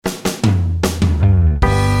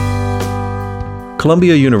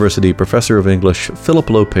Columbia University professor of English Philip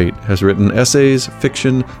Lopate has written essays,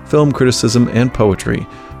 fiction, film criticism, and poetry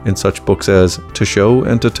in such books as To Show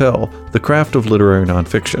and to Tell, The Craft of Literary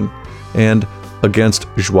Nonfiction, and Against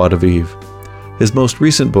Joie de Vivre. His most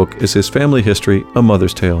recent book is his family history, A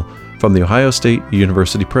Mother's Tale, from the Ohio State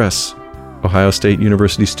University Press. Ohio State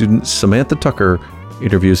University student Samantha Tucker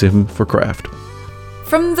interviews him for Craft.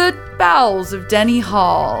 From the bowels of Denny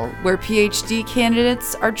Hall, where PhD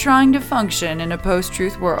candidates are trying to function in a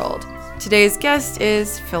post-truth world, today's guest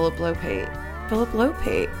is Philip Lopate. Philip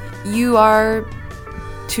Lopate, you are,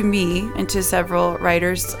 to me and to several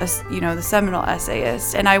writers, the seminal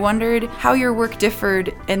essayist, and I wondered how your work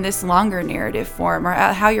differed in this longer narrative form, or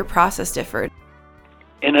how your process differed.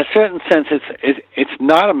 In a certain sense, it's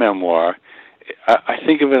not a memoir. I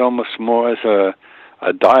think of it almost more as a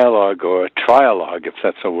dialogue or a trialogue, if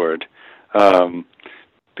that's a word,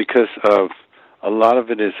 because of a lot of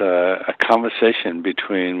it is a conversation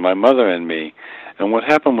between my mother and me. And what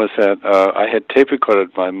happened was that I had tape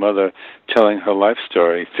recorded my mother telling her life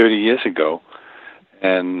story 30 years ago,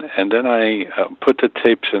 and then I put the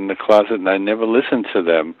tapes in the closet and I never listened to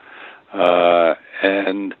them.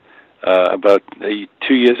 And about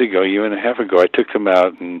 2 years ago, a year and a half ago, I took them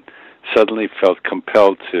out and suddenly felt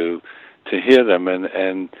compelled to hear them,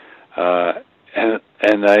 and I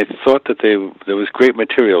thought that there was great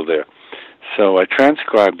material there. So I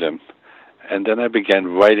transcribed them, and then I began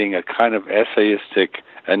writing a kind of essayistic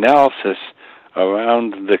analysis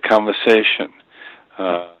around the conversation,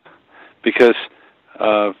 because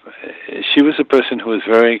she was a person who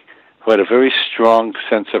had a very strong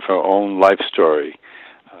sense of her own life story,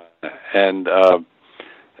 and I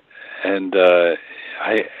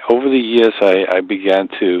over the years I began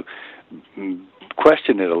to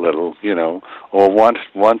question it a little, or want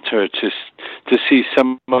her to see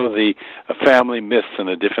some of the family myths in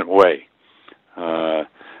a different way,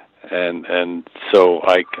 and so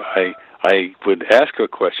I would ask her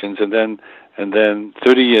questions, and then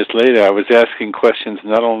 30 years later I was asking questions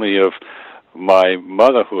not only of my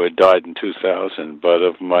mother, who had died in 2000, but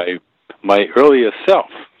of my earlier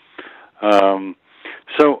self.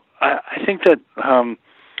 So I think that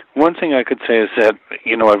one thing I could say is that,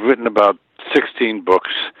 I've written about 16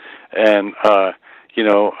 books, and,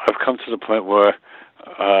 I've come to the point where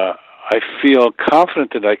I feel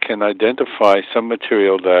confident that I can identify some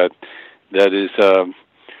material that is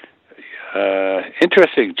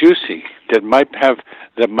interesting, juicy, that might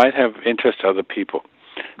have interest to other people.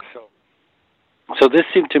 So this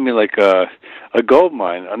seemed to me like a gold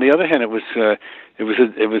mine. On the other hand, it was a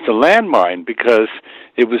landmine, because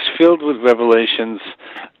it was filled with revelations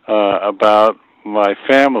about my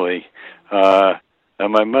family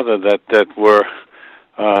and my mother that were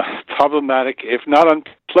problematic, if not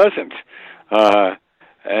unpleasant.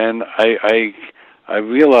 And I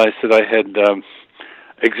realized that I had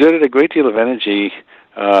exerted a great deal of energy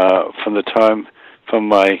from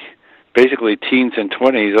my basically teens and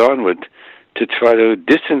 20s onward to try to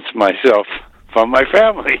distance myself from my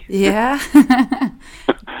family. Yeah.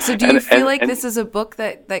 So do you feel like this is a book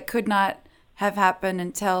that could not have happened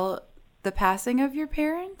until the passing of your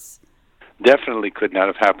parents? Definitely could not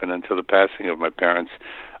have happened until the passing of my parents.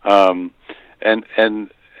 And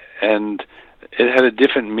it had a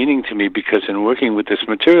different meaning to me, because in working with this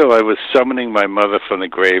material, I was summoning my mother from the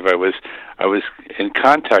grave. I was in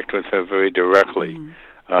contact with her very directly. Mm-hmm.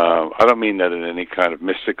 I don't mean that in any kind of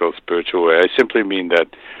mystical, spiritual way. I simply mean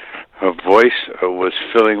that her voice was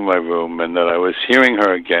filling my room, and that I was hearing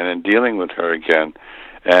her again and dealing with her again.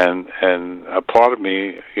 And a part of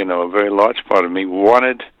me, a very large part of me,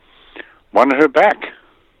 wanted her back.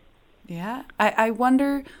 Yeah. I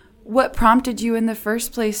wonder what prompted you in the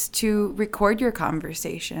first place to record your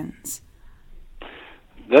conversations.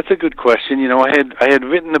 That's a good question. I had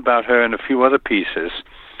written about her in a few other pieces,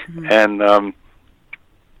 mm-hmm. and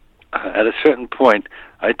at a certain point,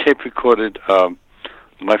 I tape recorded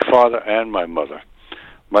my father and my mother.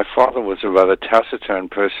 My father was a rather taciturn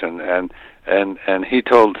person, and he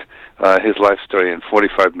told his life story in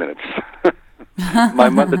 45 minutes. My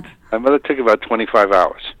mother took about 25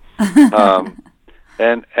 hours,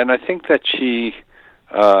 and I think that she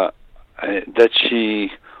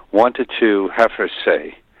wanted to have her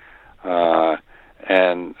say,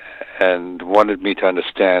 and wanted me to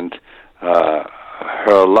understand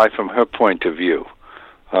her life from her point of view.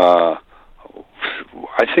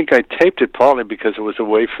 I think I taped it partly because it was a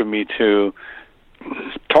way for me to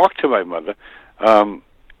talk to my mother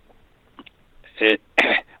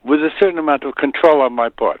with a certain amount of control on my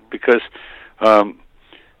part, because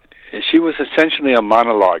she was essentially a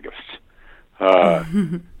monologuist.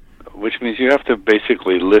 which means you have to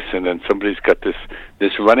basically listen, and somebody's got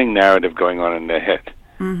this running narrative going on in their head.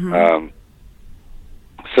 Mm-hmm.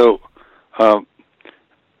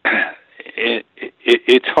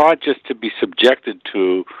 It's hard just to be subjected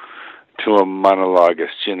to a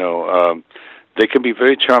monologuist. They can be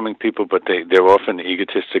very charming people, but they're often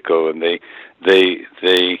egotistical, and they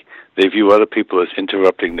view other people as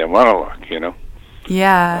interrupting their monologue.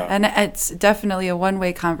 Yeah, and it's definitely a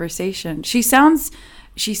one-way conversation. She sounds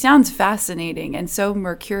fascinating and so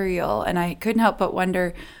mercurial, and I couldn't help but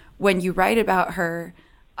wonder, when you write about her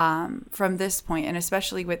from this point, and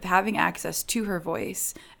especially with having access to her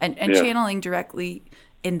voice and channeling directly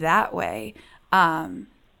in that way,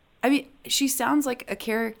 she sounds like a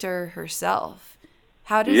character herself.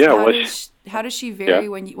 How does she vary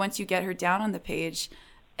once you get her down on the page?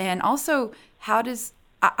 And also,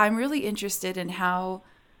 I'm really interested in how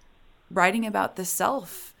writing about the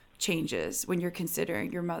self changes when you're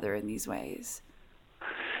considering your mother in these ways.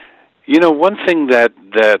 One thing that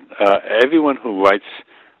everyone who writes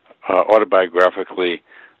autobiographically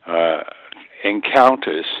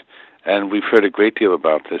encounters, and we've heard a great deal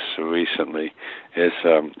about this recently, is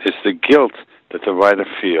the guilt that the writer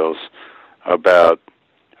feels about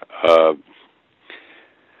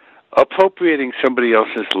appropriating somebody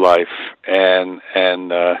else's life and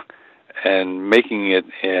making it,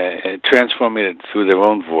 transforming it through their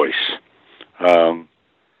own voice.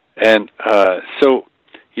 So,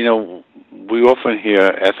 we often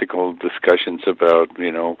hear ethical discussions about,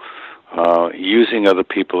 using other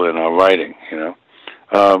people in our writing,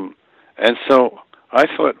 and so I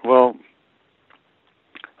thought, well,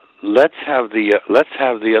 let's have the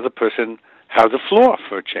other person have the floor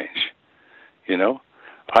for a change,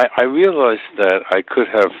 I realized that I could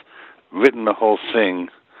have written the whole thing,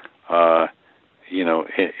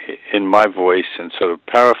 in my voice and sort of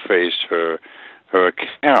paraphrased her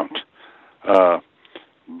account.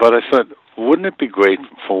 But I thought, wouldn't it be great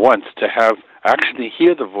for once to actually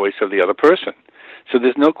hear the voice of the other person? So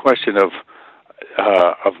there's no question of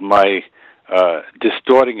my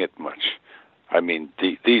distorting it much. I mean,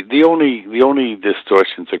 the only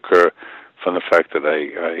distortions occur from the fact that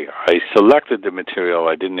I selected the material.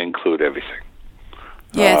 I didn't include everything.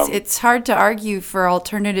 Yes, it's hard to argue for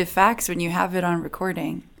alternative facts when you have it on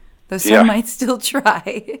recording, though some might still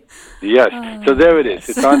try. Yes, so there it is.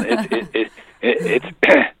 It's on.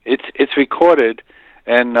 It's recorded,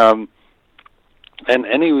 and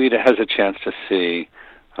any reader has a chance to see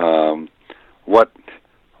what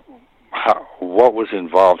was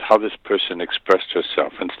involved, how this person expressed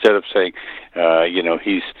herself. Instead of saying,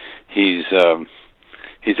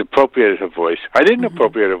 he's appropriated her voice. I didn't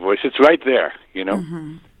appropriate her voice. It's right there,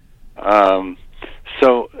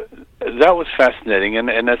 So that was fascinating,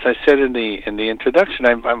 and as I said in the introduction,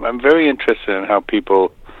 I'm very interested in how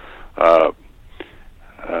people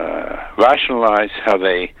rationalize, how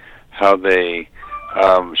they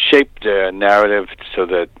shape their narrative so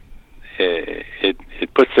that it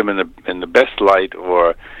puts them in the best light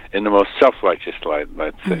or in the most self-righteous light,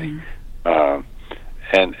 let's say.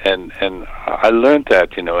 And I learned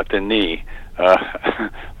that, at the knee,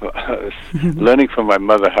 learning from my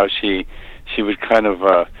mother how she would kind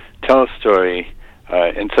of tell a story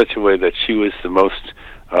in such a way that she was the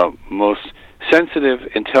most sensitive,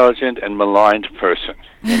 intelligent, and maligned person.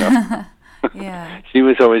 Yeah. She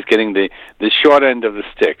was always getting the short end of the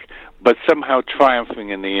stick, but somehow triumphing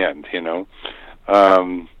in the end.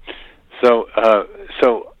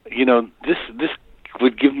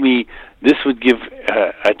 This would give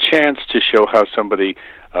a chance to show how somebody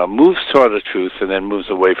moves toward the truth and then moves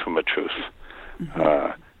away from a truth.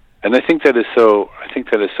 And I think that is so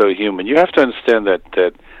human. You have to understand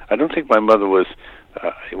that I don't think my mother was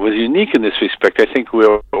unique in this respect. I think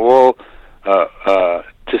we're all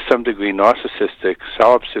to some degree narcissistic,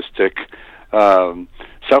 solipsistic,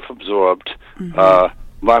 self-absorbed,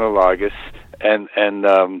 monologists, and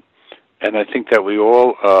I think that we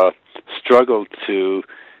all struggle to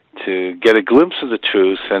get a glimpse of the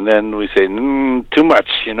truth, and then we say, too much,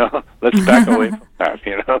 let's back away from that,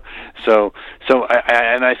 So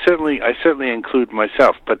I certainly include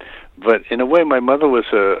myself, but in a way, my mother was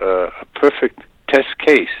a perfect test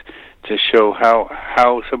case to show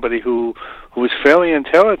how somebody who was fairly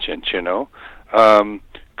intelligent,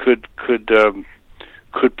 could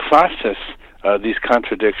process these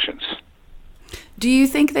contradictions. Do you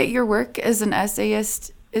think that your work as an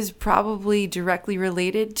essayist is probably directly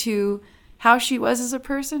related to how she was as a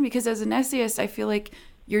person? Because as an essayist, I feel like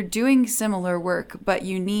you're doing similar work, but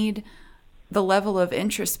you need the level of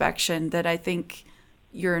introspection that I think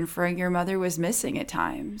you're inferring your mother was missing at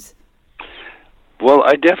times. Well,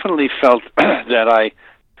 I definitely felt that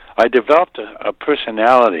I developed a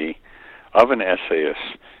personality of an essayist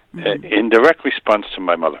in direct response to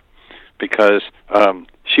my mother, because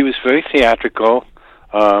she was very theatrical.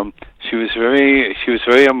 She was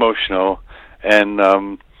very emotional, and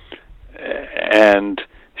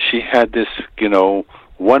she had this,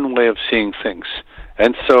 one way of seeing things.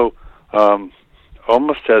 And so,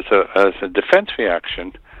 almost as a defense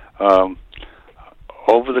reaction,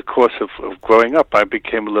 over the course of growing up, I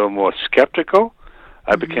became a little more skeptical.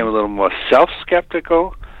 I became a little more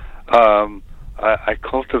self-skeptical. I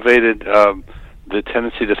cultivated the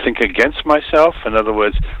tendency to think against myself. In other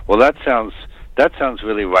words, well, that sounds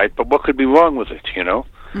really right, but what could be wrong with it?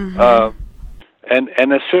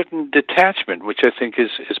 And a certain detachment, which I think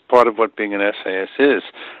is part of what being an essayist is.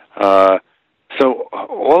 So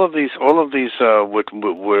all of these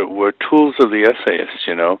were tools of the essayist,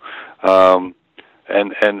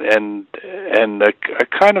 and a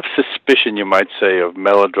kind of suspicion, you might say, of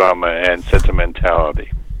melodrama and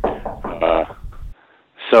sentimentality.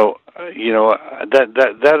 So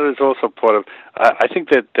that is also part of. I think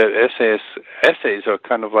that essays are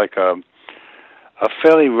kind of like a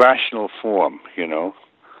fairly rational form.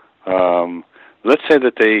 Let's say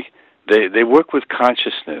that they work with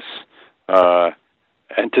consciousness,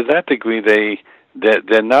 and to that degree,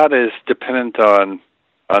 they're not as dependent on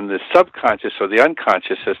the subconscious or the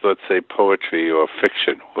unconscious as, let's say, poetry or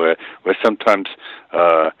fiction, where sometimes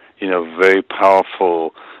very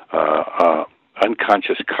powerful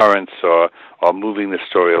unconscious currents are moving the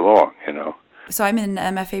story along. So I'm in the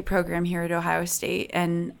MFA program here at Ohio State,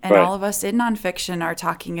 and Right. all of us in nonfiction are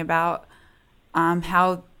talking about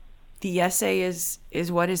how the essay is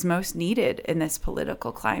what is most needed in this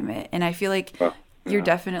political climate, and I feel like you're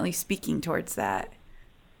definitely speaking towards that.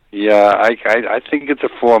 Yeah, I think it's a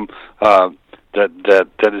form that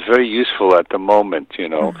is very useful at the moment,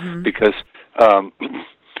 because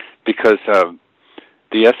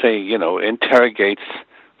the essay, interrogates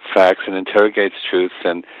facts and interrogates truths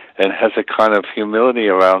and has a kind of humility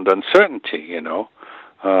around uncertainty,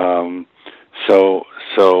 So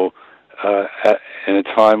in a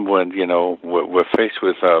time when we're faced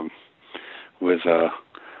with a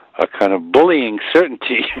kind of bullying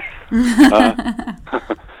certainty,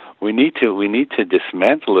 we need to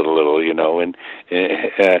dismantle it a little, and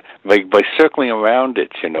by circling around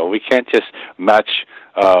it, we can't just match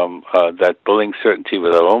that bullying certainty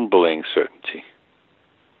with our own bullying certainty.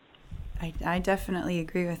 I definitely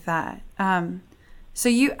agree with that. So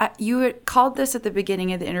you had called this at the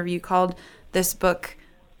beginning of the interview, called this book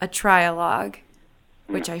a trialogue,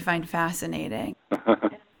 which I find fascinating.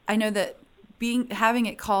 I know that having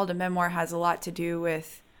it called a memoir has a lot to do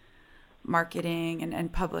with marketing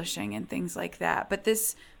and publishing and things like that. But do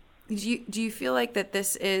you feel like that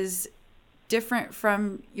this is different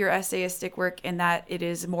from your essayistic work in that it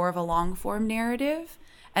is more of a long form narrative?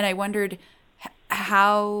 And I wondered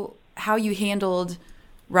how you handled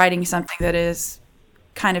writing something that is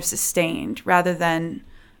kind of sustained rather than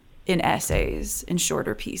in essays, in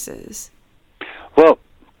shorter pieces. Well,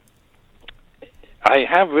 I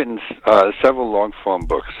have written several long-form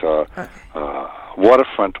books.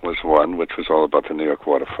 Waterfront was one, which was all about the New York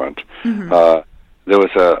waterfront. Mm-hmm. There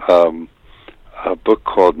was a book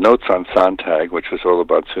called Notes on Sontag, which was all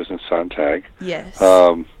about Susan Sontag. Yes.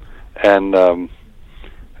 And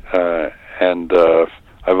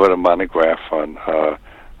I wrote a monograph on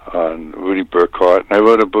Rudy Burkhart, and I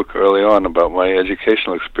wrote a book early on about my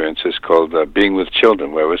educational experiences called Being with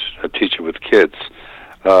Children, where I was a teacher with kids.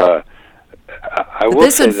 This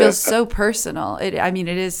one feels so personal. It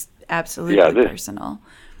is absolutely personal.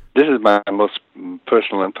 This is my most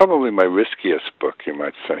personal and probably my riskiest book, you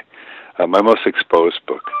might say, my most exposed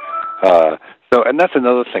book. And that's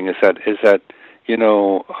another thing is that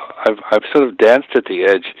I've sort of danced at the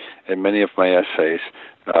edge in many of my essays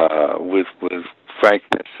with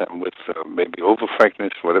frankness and with maybe over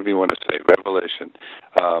frankness, whatever you want to say, revelation.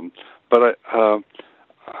 But I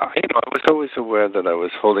was always aware that I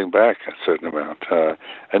was holding back a certain amount,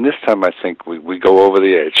 and this time I think we go over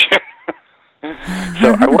the edge.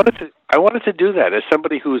 So I wanted to do that as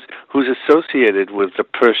somebody who's associated with the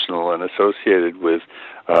personal and associated with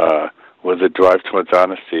the drive towards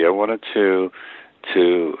honesty. I wanted to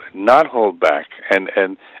not hold back, and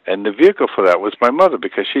the vehicle for that was my mother,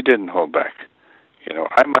 because she didn't hold back.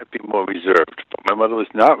 I might be more reserved, but my mother was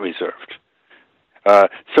not reserved.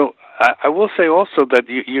 So I will say also that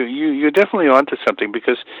you're definitely onto something,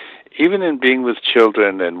 because even in Being with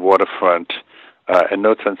Children and Waterfront and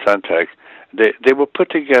Notes on Sontag, they were put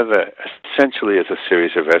together essentially as a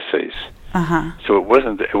series of essays. Uh-huh. So it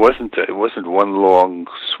wasn't one long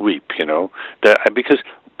sweep, because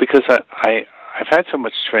I've had so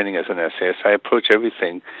much training as an essayist. I approach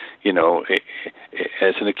everything,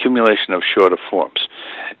 as an accumulation of shorter forms.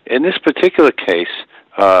 In this particular case,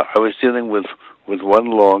 I was dealing with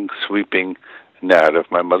one long, sweeping narrative,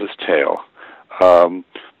 My Mother's Tale.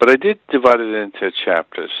 But I did divide it into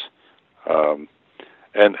chapters. And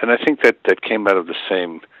I think that came out of the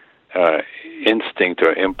same instinct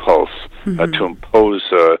or impulse to impose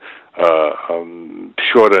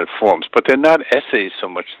shorter forms. But they're not essays so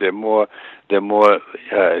much. They're more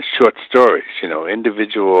short stories,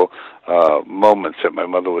 individual moments that my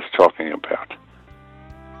mother was talking about.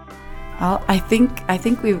 Well, I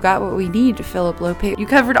think we've got what we need, Philip Lopate. You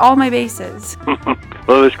covered all my bases.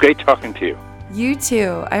 Well, it was great talking to you. You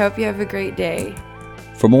too. I hope you have a great day.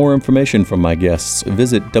 For more information from my guests,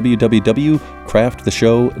 visit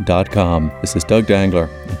www.crafttheshow.com. This is Doug Dangler.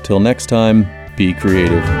 Until next time, be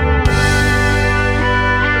creative.